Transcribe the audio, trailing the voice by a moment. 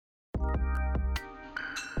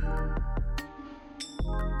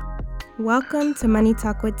Welcome to Money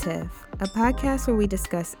Talk with Tiff, a podcast where we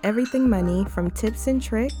discuss everything money from tips and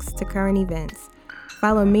tricks to current events.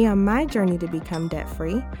 Follow me on my journey to become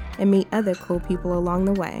debt-free and meet other cool people along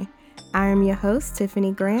the way. I am your host,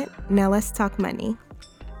 Tiffany Grant. Now let's talk money.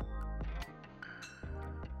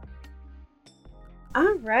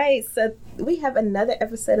 All right, so we have another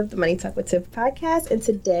episode of the Money Talk with Tiff podcast, and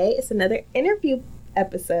today it's another interview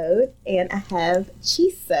episode, and I have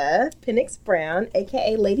Chisa, Pennix-Brown,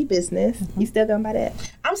 aka Lady Bizness. You still going by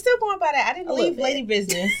that? I'm still going by that. I didn't leave Lady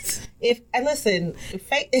Bizness. If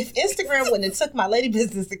Instagram wouldn't have took my Lady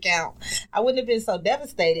Bizness account, I wouldn't have been so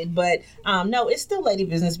devastated. But no, it's still Lady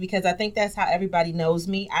Bizness because I think that's how everybody knows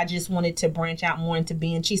me. I just wanted to branch out more into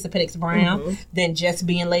being Chisa Pennix-Brown than just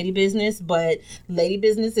being Lady Bizness. But Lady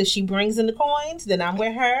Bizness, if she brings in the coins, then I'm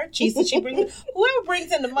with her. Chisa, she brings whoever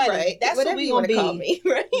brings in the money. Right. That's whatever what we want to call me.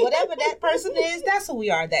 Right? Whatever that person is, that's who we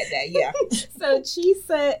are that day. Yeah. So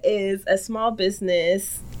Chisa is a small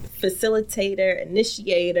business facilitator,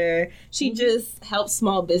 initiator. She just helps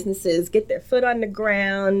small businesses get their foot on the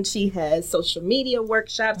ground. She has social media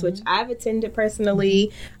workshops, which I've attended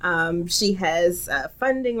personally. She has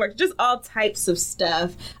funding work, just all types of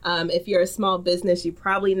stuff. If you're a small business, you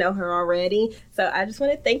probably know her already. So I just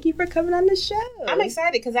want to thank you for coming on the show. I'm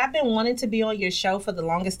excited because I've been wanting to be on your show for the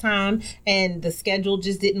longest time, and the schedule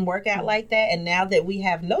just didn't work out like that. And now that we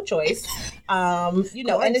have no choice, and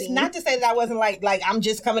it's not to say that I wasn't like I'm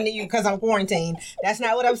just coming to you because I'm quarantined. That's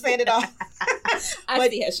not what I'm saying at all. I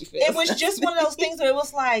see how she feels. It was just one of those things where it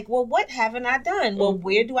was like, well, what haven't I done? Well,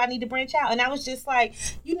 where do I need to branch out? And I was just like,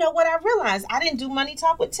 you know what? I realized I didn't do Money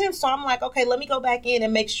Talk with Tiff. So I'm like, okay, let me go back in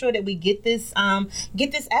and make sure that we get this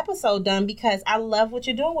episode done because I love what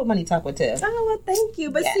you're doing with Money Talk with Tiff. Oh, well, thank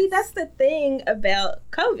you. But see, that's the thing about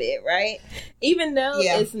COVID, right? Even though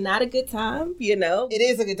it's not a good time, It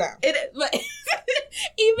is a good time. But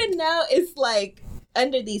even though it's like,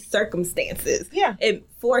 under these circumstances, it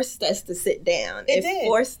forced us to sit down. It did.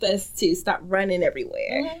 Forced us to stop running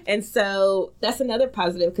everywhere. And so that's another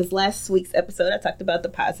positive because last week's episode, I talked about the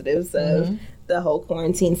positives of the whole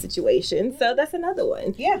quarantine situation. So that's another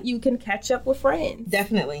one. Yeah. You can catch up with friends.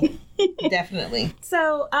 Definitely. Definitely.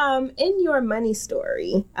 So in your money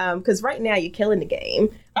story, because right now you're killing the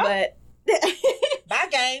game, but... Bye,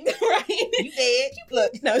 game. Right? You dead.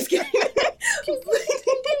 Look. No, it's kidding.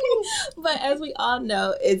 But as we all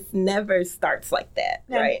know, it never starts like that,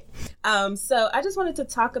 right? So I just wanted to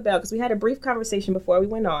talk about, because we had a brief conversation before we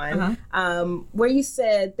went on, where you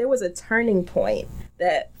said there was a turning point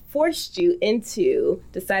that forced you into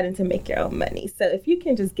deciding to make your own money. So if you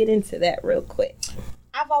can just get into that real quick.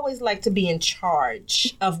 I've always liked to be in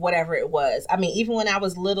charge of whatever it was. I mean, even when I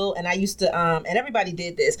was little and I used to, and everybody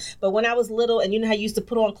did this, but when I was little and you know how you used to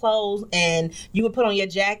put on clothes and you would put on your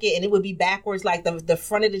jacket and it would be backwards, like the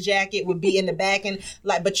front of the jacket would be in the back and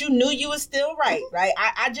like, but you knew you was still right?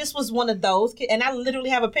 I just was one of those kids, and I literally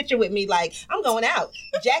have a picture with me like, I'm going out,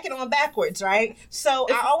 jacket on backwards, right? So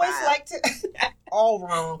I always like to... all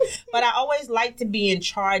wrong. But I always liked to be in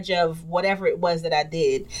charge of whatever it was that I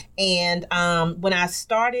did. And when I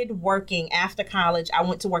started working after college, I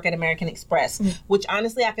went to work at American Express, which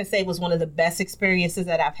honestly I can say was one of the best experiences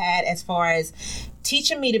that I've had as far as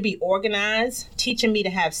teaching me to be organized, teaching me to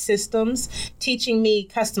have systems, teaching me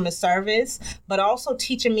customer service, but also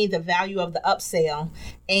teaching me the value of the upsell.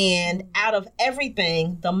 And out of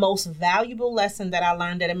everything, the most valuable lesson that I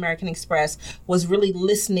learned at American Express was really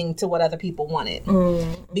listening to what other people wanted.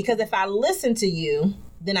 Because if I listen to you,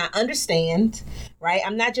 then I understand, right?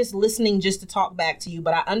 I'm not just listening just to talk back to you,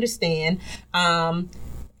 but I understand.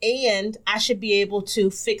 And I should be able to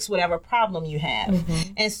fix whatever problem you have.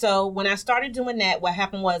 And so when I started doing that, what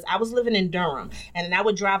happened was I was living in Durham, and then I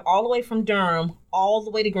would drive all the way from Durham all the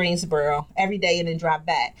way to Greensboro every day and then drive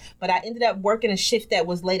back. But I ended up working a shift that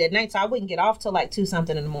was late at night, so I wouldn't get off till like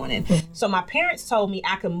 2-something in the morning. So my parents told me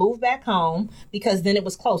I could move back home because then it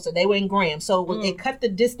was closer. They were in Graham. So it cut the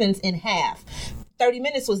distance in half. 30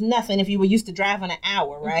 minutes was nothing if you were used to driving an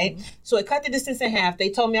hour, right? So it cut the distance in half. They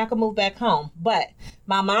told me I could move back home. But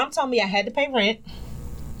my mom told me I had to pay rent.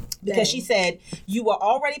 Because she said, you were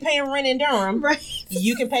already paying rent in Durham. Right.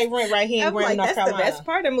 You can pay rent right here in Graham, North Carolina. That's the best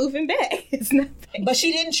part of moving back. It's not paying. But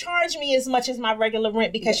she didn't charge me as much as my regular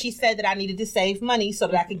rent because she said that I needed to save money so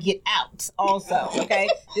that I could get out also, okay?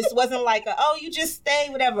 This wasn't like, you just stay,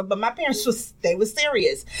 whatever. But my parents, they were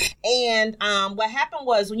serious. And what happened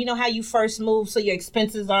was, when you know how you first move, so your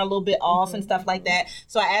expenses are a little bit off and stuff like that.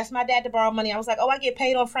 So I asked my dad to borrow money. I was like, I get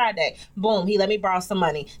paid on Friday. Boom, he let me borrow some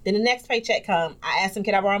money. Then the next paycheck come. I asked him,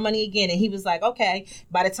 can I borrow money again? And he was like, okay.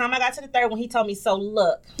 By the time I got to the third one, he told me, so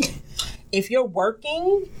look, if you're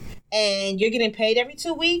working and you're getting paid every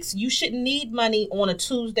 2 weeks, you shouldn't need money on a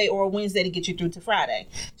Tuesday or a Wednesday to get you through to Friday.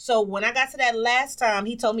 So when I got to that last time,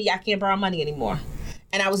 he told me I can't borrow money anymore.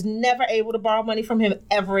 And I was never able to borrow money from him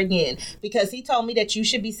ever again because he told me that you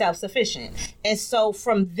should be self-sufficient. And so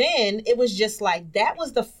from then, it was just like, that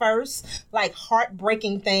was the first like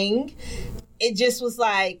heartbreaking thing. It just was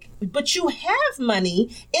like, but you have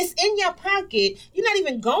money. It's in your pocket. You're not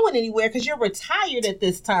even going anywhere because you're retired at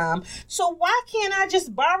this time. So why can't I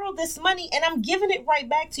just borrow this money and I'm giving it right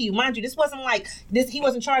back to you? Mind you, this wasn't like this. He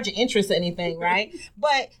wasn't charging interest or anything, right?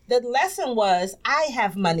 But the lesson was, I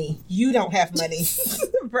have money. You don't have money.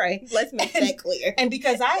 Right. Let's make that clear. And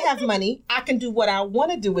because I have money, I can do what I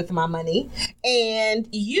want to do with my money. And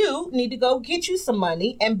you need to go get you some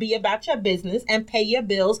money and be about your business and pay your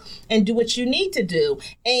bills and do what you need to do.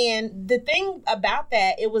 And the thing about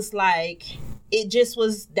that, it was like,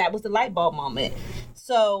 that was the light bulb moment.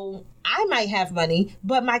 So I might have money,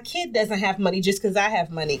 but my kid doesn't have money just because I have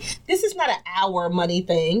money. This is not an our money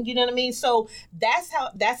thing. You know what I mean? So that's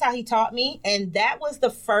how he taught me. And that was the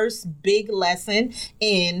first big lesson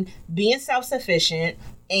in being self-sufficient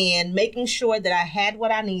and making sure that I had what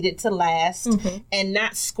I needed to last and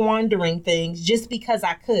not squandering things just because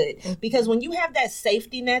I could. Because when you have that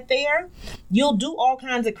safety net there, you'll do all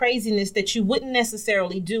kinds of craziness that you wouldn't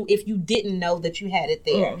necessarily do if you didn't know that you had it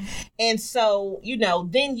there. And so, you know,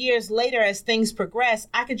 then years later, as things progress,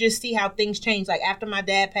 I could just see how things change. Like after my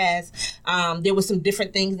dad passed, there was some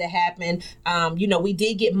different things that happened. You know, we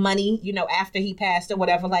did get money, you know, after he passed or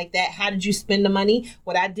whatever like that. How did you spend the money?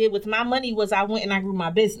 What I did with my money was I went and I grew my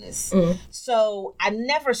business. So I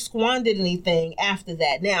never squandered anything after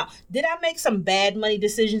that. Now, did I make some bad money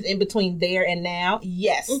decisions in between there and now?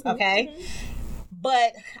 Yes. Okay.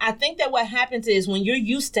 But I think that what happens is when you're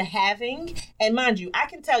used to having, and mind you, I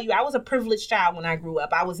can tell you, I was a privileged child when I grew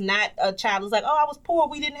up. I was not a child who's like, oh, I was poor,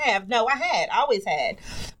 we didn't have. No, I always had.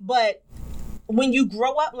 But when you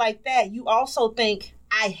grow up like that, you also think,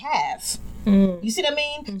 I have. You see what I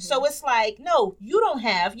mean? So it's like, no, you don't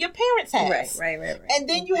have, your parents have. Right. And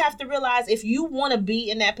then you have to realize if you want to be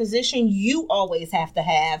in that position, you always have to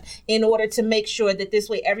have in order to make sure that this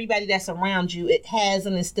way everybody that's around you, it has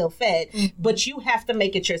and is still fed. But you have to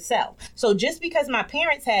make it yourself. So just because my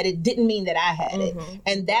parents had it didn't mean that I had it.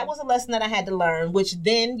 And that was a lesson that I had to learn, which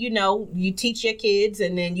then, you know, you teach your kids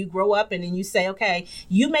and then you grow up and then you say, okay,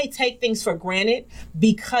 you may take things for granted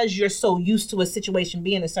because you're so used to a situation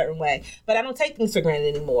being a certain way. But I don't take things for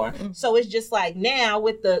granted anymore. So it's just like now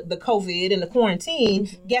with the COVID and the quarantine,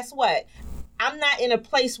 guess what? I'm not in a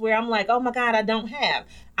place where I'm like, oh my God, I don't have.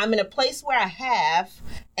 I'm in a place where I have,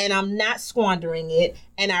 and I'm not squandering it.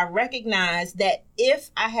 And I recognize that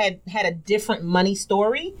if I had a different money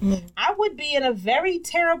story, I would be in a very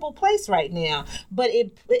terrible place right now. But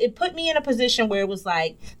it put me in a position where it was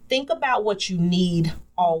like, think about what you need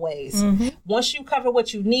always. Once you cover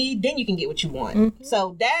what you need, then you can get what you want.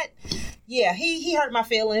 So that, yeah, he hurt my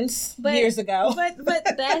feelings years ago.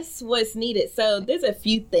 But that's what's needed. So there's a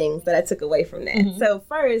few things that I took away from that. So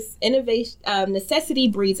first, innovation, necessity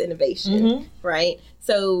breeds innovation, right?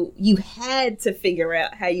 So you had to figure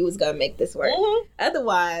out how you was going to make this work.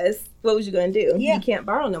 Otherwise, what was you going to do? You can't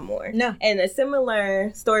borrow no more. No. And a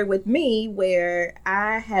similar story with me where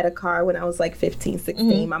I had a car when I was like 15,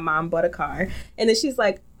 16. My mom bought a car. And then she's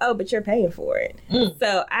like, oh, but you're paying for it.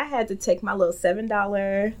 So I had to take my little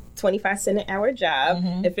 $7, 25 cent an hour job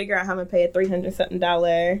and figure out how I'm going to pay a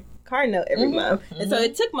 $300-something car note every month. And so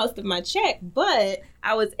it took most of my check, but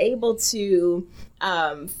I was able to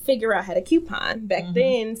figure out how to coupon. Back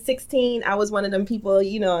then, 16, I was one of them people,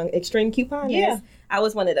 you know, extreme couponers. Yeah. I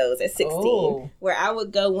was one of those at 16, where I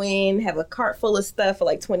would go in, have a cart full of stuff for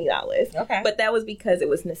like $20. Okay. But that was because it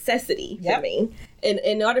was necessity for me. And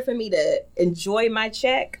in order for me to enjoy my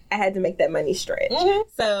check, I had to make that money stretch.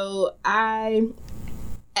 So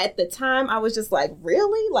at the time, I was just like,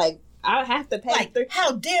 really? Like, I'll have to pay. Like,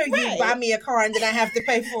 how dare you buy me a car and then I have to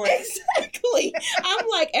pay for it? Exactly. I'm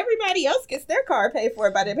like, everybody else gets their car paid for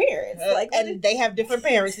by their parents. And they have different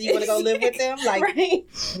parents. So you want to go live with them? Like, right.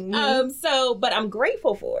 But I'm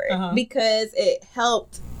grateful for it because it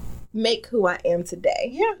helped make who I am today.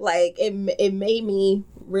 Yeah. Like, it made me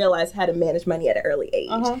realize how to manage money at an early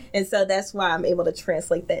age. And so that's why I'm able to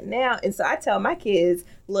translate that now. And so I tell my kids,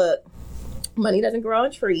 look, money doesn't grow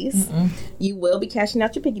on trees. You will be cashing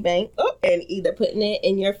out your piggy bank and either putting it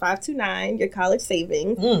in your 529, your college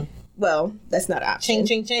savings. Well, that's not an option.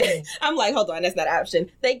 Ching. I'm like, hold on, that's not an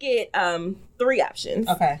option. They get 3 options.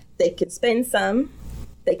 Okay. They can spend some,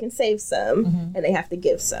 they can save some, and they have to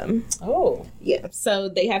give some. Oh. Yeah. So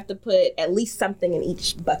they have to put at least something in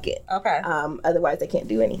each bucket. Okay. Otherwise, they can't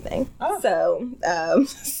do anything. Oh. So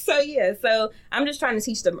I'm just trying to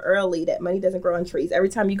teach them early that money doesn't grow on trees. Every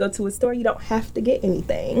time you go to a store, you don't have to get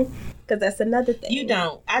anything. Because that's another thing. You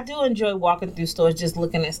don't. I do enjoy walking through stores, just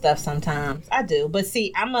looking at stuff sometimes. I do. But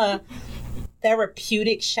see, I'm a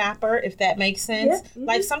therapeutic shopper, if that makes sense. Yeah.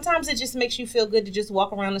 Like sometimes it just makes you feel good to just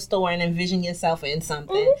walk around the store and envision yourself in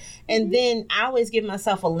something. And then I always give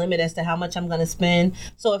myself a limit as to how much I'm going to spend.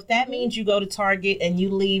 So if that means you go to Target and you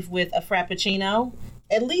leave with a Frappuccino,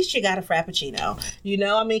 at least you got a Frappuccino, you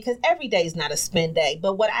know? I mean, because every day is not a spend day.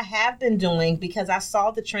 But what I have been doing, because I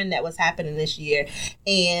saw the trend that was happening this year,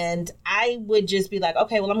 and I would just be like,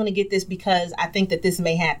 okay, well, I'm going to get this because I think that this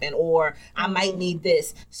may happen, or I might need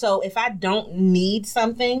this. So if I don't need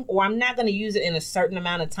something, or I'm not going to use it in a certain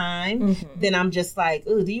amount of time, then I'm just like,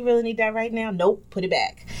 ooh, do you really need that right now? Nope, put it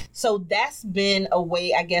back. So that's been a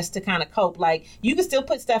way, I guess, to kind of cope. Like, you can still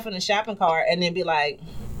put stuff in the shopping cart and then be like,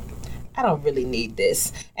 I don't really need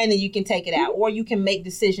this. And then you can take it out, or you can make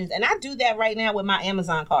decisions. And I do that right now with my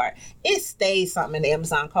Amazon cart. It stays something in the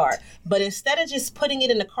Amazon cart. But instead of just putting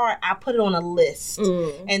it in the cart, I put it on a list.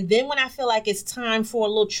 And then when I feel like it's time for a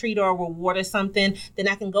little treat or a reward or something, then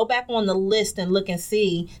I can go back on the list and look and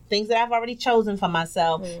see things that I've already chosen for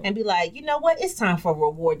myself and be like, you know what? It's time for a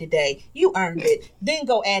reward today. You earned it. Then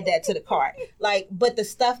go add that to the cart. Like, but the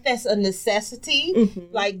stuff that's a necessity,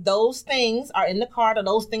 like those things are in the cart, or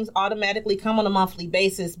those things automatically come on a monthly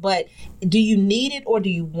basis. But do you need it or do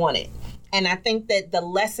you want it? And I think that the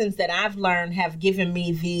lessons that I've learned have given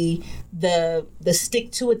me the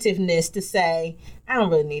stick-to-itiveness to say, I don't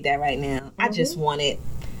really need that right now. I just want it.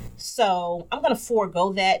 So I'm going to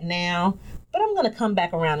forego that now. But I'm going to come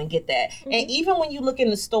back around and get that. And even when you look in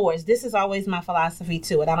the stores, this is always my philosophy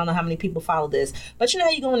too. And I don't know how many people follow this. But you know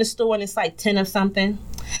how you go in the store and it's like 10 of something?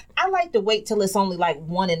 I like to wait till it's only like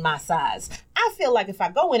one in my size. I feel like if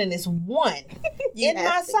I go in and it's one in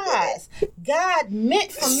my size, God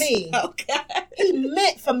meant for me. Oh, God. He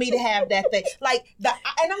meant for me to have that thing. And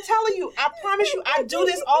I'm telling you, I promise you, I do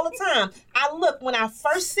this all the time. I look, when I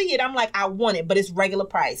first see it, I'm like, I want it, but it's regular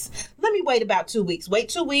price. Let me wait about 2 weeks. Wait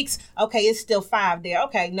 2 weeks. Okay, it's still $5 there.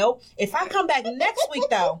 Okay, nope. If I come back next week,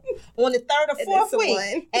 though, on the third or fourth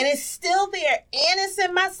week, and it's still there and it's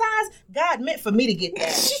in my size, God meant for me to get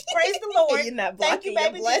that. Praise the Lord. You're not Thank you,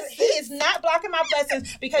 blocking baby. your He is not blocking my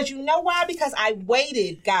blessings, because you know why? Because I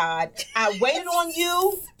waited, God. I waited on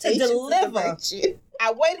you to deliver.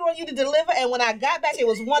 I waited on you to deliver, and when I got back, it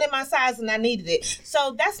was one in my size, and I needed it.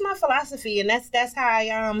 So that's my philosophy, and that's how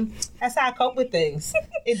I cope with things.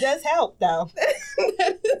 It does help, though.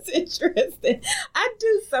 That's interesting. I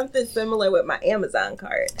do something similar with my Amazon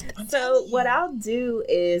cart. So what I'll do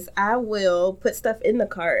is I will put stuff in the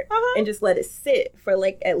cart and just let it sit for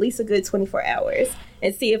like at least a good 24 hours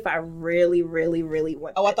and see if I really, really, really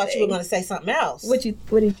want. Oh, I thought you were going to say something else. What did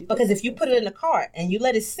you? Because if you put it in the cart and you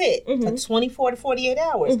let it sit for 24 to 48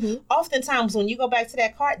 hours, oftentimes when you go back to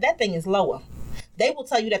that cart, that thing is lower. They will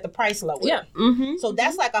tell you that the price lower. Yeah. So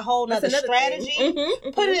that's like a whole nother strategy.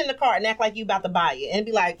 Put it in the cart and act like you about to buy it, and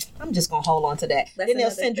be like, I'm just gonna hold on to that. Then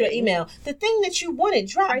they'll send you an email. The thing that you wanted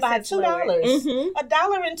dropped by $2,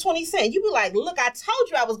 $1.20. You be like, look, I told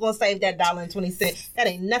you I was gonna save that $1.20. That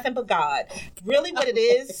ain't nothing but God. Really, what it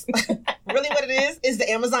is? Really, what it is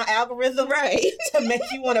the Amazon algorithm, right, to make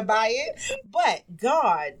you want to buy it. But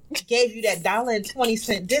God gave you that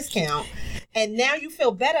 $1.20 discount. And now you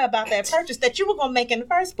feel better about that purchase that you were going to make in the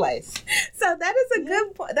first place. So that is a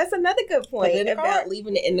good point. That's another good point about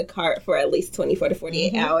leaving it in the cart for at least 24 to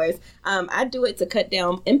 48 hours. I do it to cut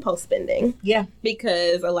down impulse spending. Yeah.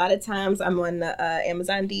 Because a lot of times I'm on the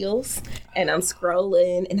Amazon deals and I'm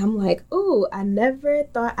scrolling and I'm like, ooh, I never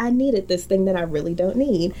thought I needed this thing that I really don't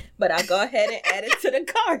need. But I'll go ahead and add it to the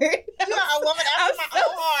cart. You're a woman after my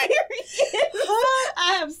own heart.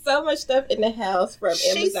 I have so much stuff in the house from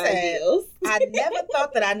Amazon deals. I never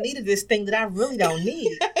thought that I needed this thing that I really don't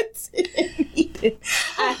need.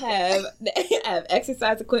 I have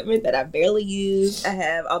exercise equipment that I barely use. I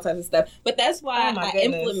have all types of stuff. But that's why I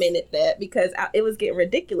implemented that, because it was getting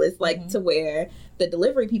ridiculous, like to where the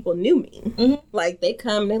delivery people knew me. Like they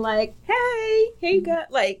come, they're like, hey, here you go.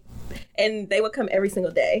 Like, and they would come every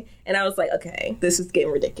single day. And I was like, okay, this is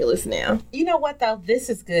getting ridiculous now. You know what, though? This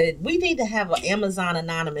is good. We need to have an Amazon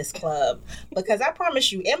Anonymous club, because I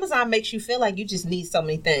promise you, Amazon makes you feel like you just need so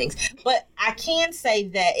many things. But I can say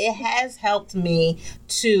that it has helped me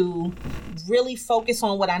to really focus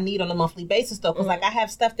on what I need on a monthly basis, though, because like I have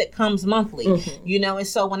stuff that comes monthly, you know, and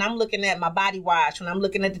so when I'm looking at my body wash, when I'm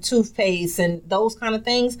looking at the toothpaste and those kind of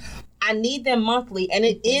things, I need them monthly, and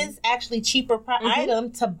it is actually cheaper per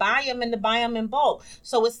item to buy them and to buy them in bulk.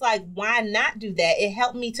 So it's like, why not do that? It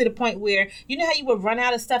helped me to the point where, you know how you would run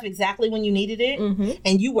out of stuff exactly when you needed it,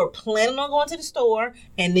 and you were planning on going to the store,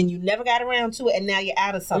 and then you never got around to it, and now you're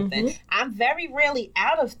out of something. I'm very rarely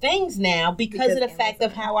out of things now because of the fact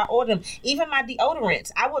of how I order them. Even my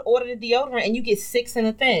deodorants, I would order the deodorant, and you get 6 in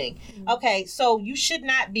a thing. Okay, so you should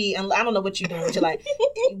not be, I don't know what you're doing with your life.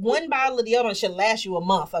 One bottle of deodorant should last you a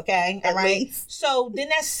month, okay? All right. So then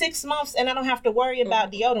that's 6 months, and I don't have to worry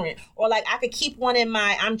about deodorant. Or like I could keep one in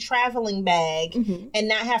my I'm traveling bag and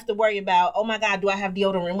not have to worry about, oh my God, do I have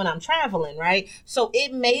deodorant when I'm traveling, right? So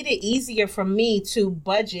it made it easier for me to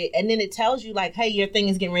budget. And then it tells you like, hey, your thing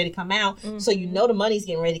is getting ready to come out. So you know the money's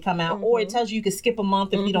getting ready to come out. Or it tells you can skip a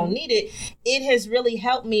month if you don't need it. It has really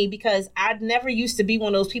helped me because I never used to be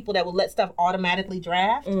one of those people that would let stuff automatically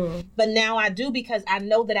draft. But now I do because I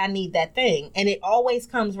know that I need that thing. And it always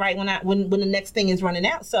comes right when the next thing is running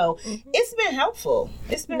out. So it's been helpful.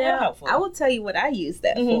 It's been real helpful. I will tell you what I use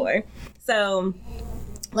that for. So,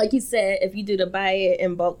 like you said, if you do the buy it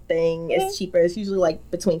in bulk thing, it's cheaper. It's usually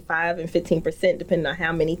like between 5 and 15%, depending on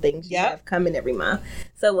how many things you have coming every month.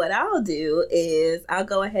 So what I'll do is I'll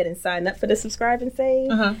go ahead and sign up for the subscribe and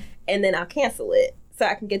save, and then I'll cancel it. So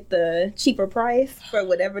I can get the cheaper price for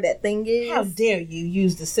whatever that thing is. How dare you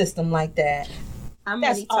use the system like that?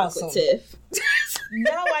 That's awesome.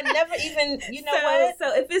 No, I never even, you know what?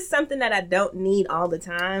 So if it's something that I don't need all the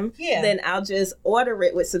time, then I'll just order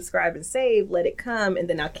it with subscribe and save, let it come, and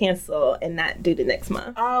then I'll cancel and not do the next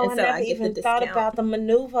month. Oh, and so I never even thought about the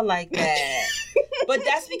maneuver like that. But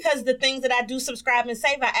that's because the things that I do subscribe and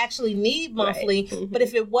save, I actually need monthly. But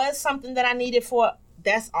if it was something that I needed for,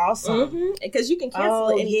 that's awesome. Because you can cancel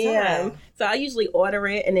it anytime. So I usually order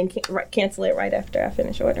it and then cancel it right after I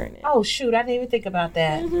finish ordering it. Oh, shoot. I didn't even think about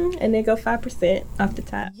that. And then go 5% off the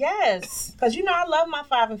top. Yes. Because, you know, I love my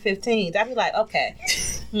 5 and 15s. I'd be like, okay,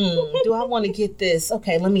 do I want to get this?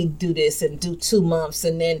 Okay, let me do this and do 2 months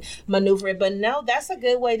and then maneuver it. But no, that's a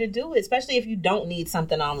good way to do it, especially if you don't need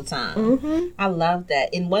something all the time. I love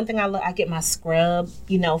that. And one thing I love, I get my scrub,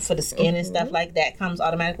 you know, for the skin and stuff like that comes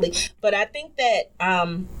automatically. But I think that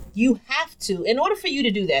you have to, in order for you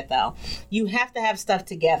to do that though, you have to have stuff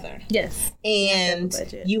together. Yes. And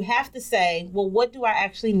you have to say, well, what do I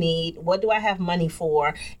actually need? What do I have money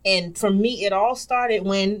for? And for me, it all started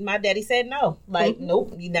when my daddy said no. Like,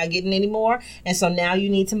 nope, you're not getting any more. And so now you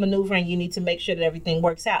need to maneuver and you need to make sure that everything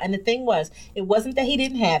works out. And the thing was, it wasn't that he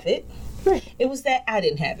didn't have it. It was that I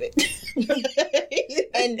didn't have it.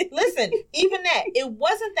 And listen, even that, it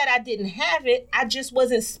wasn't that I didn't have it. I just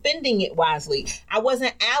wasn't spending it wisely. I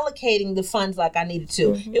wasn't allocating the funds like I needed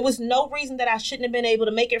to. It was no reason that I shouldn't have been able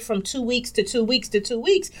to make it from 2 weeks to 2 weeks to 2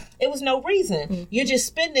 weeks. It was no reason. You're just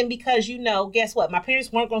spending because, you know, guess what? My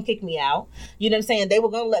parents weren't going to kick me out. You know what I'm saying? They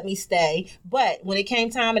were going to let me stay. But when it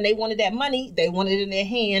came time and they wanted that money, they wanted it in their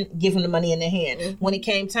hand, give them the money in their hand. When it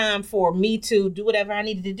came time for me to do whatever I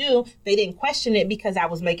needed to do, they didn't question it because I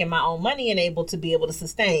was making my own money and able to be able to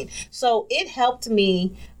sustain. So it helped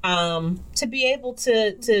me to be able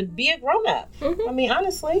to be a grown-up. I mean,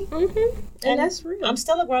 honestly. And that's real. I'm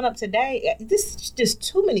still a grown-up today. This is just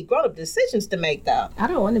too many grown-up decisions to make, though. I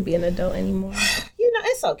don't want to be an adult anymore. You know,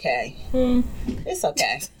 it's okay. It's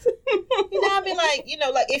okay. You know, I mean, like, you know,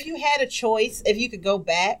 like if you had a choice, if you could go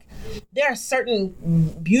back, there are certain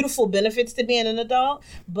beautiful benefits to being an adult,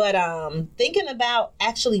 but thinking about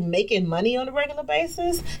actually making money on a regular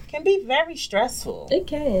basis can be very stressful. It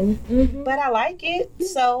can. But I like it,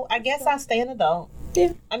 so I guess I'll stay an adult.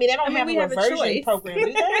 Yeah. I mean, they don't have a reversion program,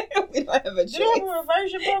 do they? We don't have a choice. Do they have a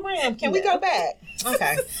reversion program? Can we go back?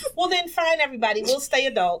 Okay. Well, then fine, everybody. We'll stay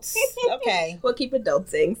adults. Okay. We'll keep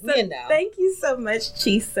adulting. So you know. Thank you so much,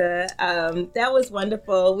 Chisa. That was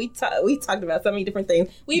wonderful. We talked about so many different things.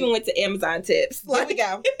 We even went to Amazon tips. There we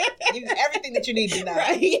go. Everything that you need to know.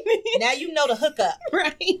 Right. Now you know the hookup.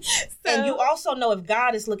 Right. So, and you also know if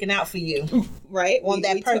God is looking out for you. Right. On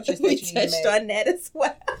that purchase that we you touched on that as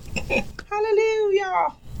well.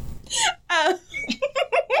 Hallelujah.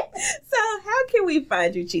 So how can we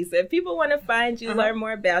find you, Chisa? If people want to find you, learn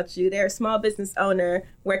more about you, they're a small business owner,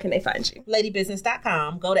 where can they find you?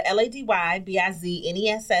 LadyBizness.com. Go to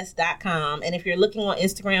LadyBizness.com. And if you're looking on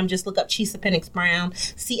Instagram, just look up Chisa Pennix-Brown,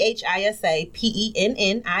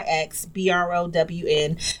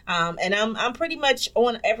 ChisaPennixBrown. And I'm pretty much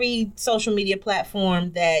on every social media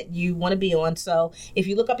platform that you want to be on. So if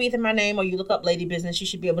you look up either my name or you look up Lady Bizness, you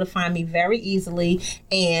should be able to find me very easily.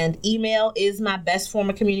 And Email is my best form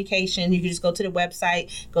of communication. You can just go to the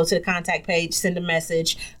website, go to the contact page, send a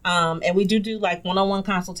message. And we do like one-on-one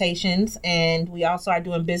consultations. And we also are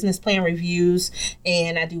doing business plan reviews.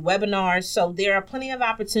 And I do webinars. So there are plenty of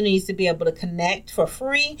opportunities to be able to connect for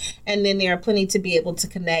free. And then there are plenty to be able to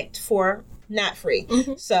connect for not free.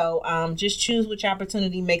 Mm-hmm. So just choose which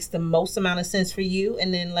opportunity makes the most amount of sense for you.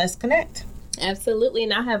 And then let's connect. Absolutely.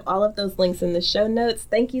 And I'll have all of those links in the show notes.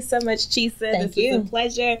 Thank you so much, Chisa. Thank you. Was a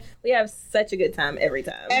pleasure. We have such a good time every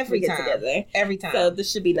time we get together. Every time. So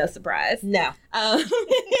this should be no surprise. No.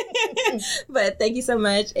 But thank you so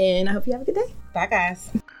much, and I hope you have a good day. Bye,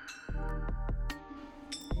 guys.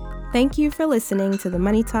 Thank you for listening to the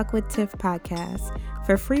Money Talk with Tiff podcast.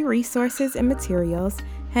 For free resources and materials,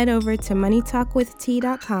 head over to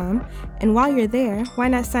moneytalkwitht.com. And while you're there, why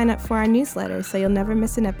not sign up for our newsletter so you'll never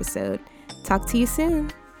miss an episode? Talk to you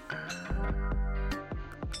soon.